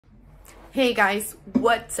Hey guys,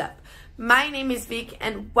 what's up? My name is Vic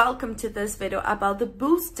and welcome to this video about the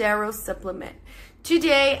Boostaro Supplement.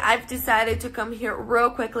 Today I've decided to come here real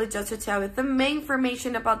quickly just to tell you the main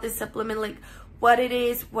information about this supplement, like what it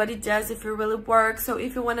is, what it does, if it really works. So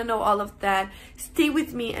if you want to know all of that, stay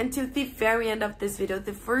with me until the very end of this video.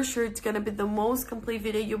 For sure it's gonna be the most complete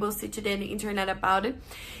video you will see today on the internet about it.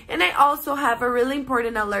 And I also have a really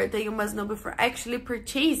important alert that you must know before actually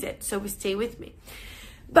purchase it, so stay with me.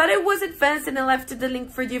 But I was advanced and I left the link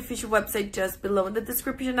for the official website just below in the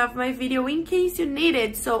description of my video in case you need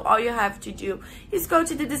it. So all you have to do is go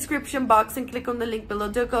to the description box and click on the link below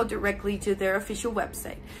to go directly to their official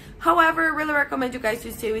website. However, I really recommend you guys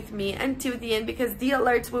to stay with me until the end because the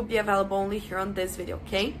alerts will be available only here on this video,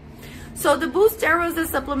 okay? So the Boostaro is a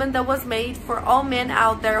supplement that was made for all men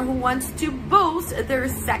out there who wants to boost their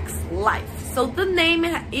sex life. So the name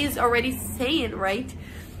is already saying, right?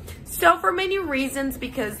 So for many reasons,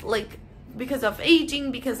 because of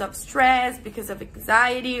aging, because of stress, because of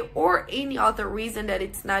anxiety, or any other reason that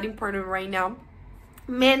it's not important right now,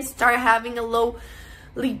 men start having a low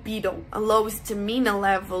libido, a low stamina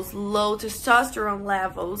levels, low testosterone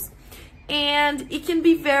levels. And it can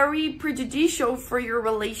be very prejudicial for your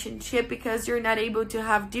relationship because you're not able to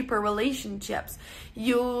have deeper relationships.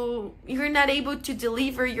 You're not able to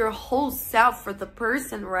deliver your whole self for the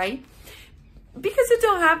person, right? Because you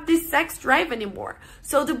don't have this sex drive anymore.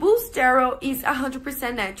 So the Boostaro is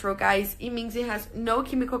 100% natural, guys. It means it has no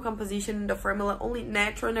chemical composition in the formula, only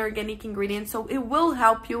natural and organic ingredients. So it will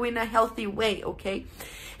help you in a healthy way, okay?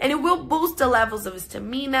 And it will boost the levels of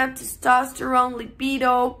stamina, testosterone,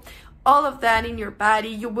 libido, all of that in your body.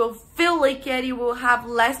 You will feel like it. You will have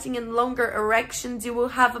lasting and longer erections. You will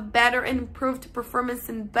have a better and improved performance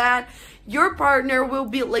in bed. Your partner will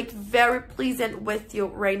be like very pleasant with you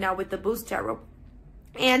right now with the Boostaro,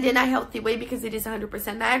 and in a healthy way because it is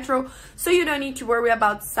 100% natural. So you don't need to worry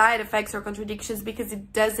about side effects or contradictions because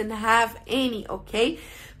it doesn't have any, okay?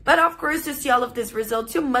 But of course, to see all of these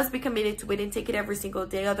results, you must be committed to it and take it every single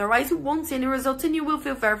day. Otherwise, you won't see any results and you will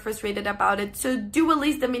feel very frustrated about it. So do at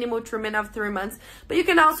least the minimal treatment of 3 months. But you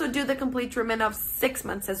can also do the complete treatment of 6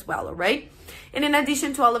 months as well, all right? And in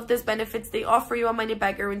addition to all of these benefits, they offer you a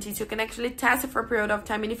money-back guarantee. So you can actually test it for a period of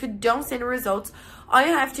time. And if you don't see any results, all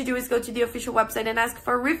you have to do is go to the official website and ask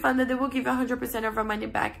for a refund, and they will give you 100% of your money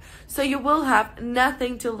back. So you will have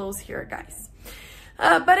nothing to lose here, guys.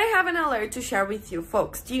 But I have an alert to share with you,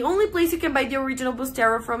 folks. The only place you can buy the original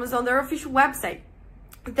Boostaro from is on their official website.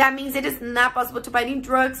 That means it is not possible to buy it in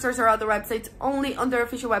drugstores or other websites, only on their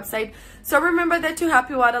official website. So remember that to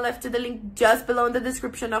help you out, I left the link just below in the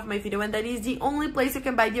description of my video, and that is the only place you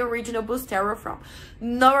can buy the original Boostaro from.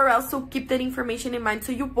 Nowhere else, so keep that information in mind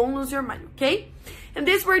so you won't lose your money, okay? And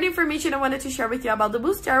this were the information I wanted to share with you about the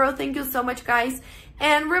Boostaro. Thank you so much, guys.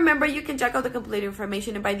 And remember, you can check out the complete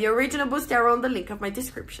information and buy the original Boostaro on the link of my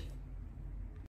description.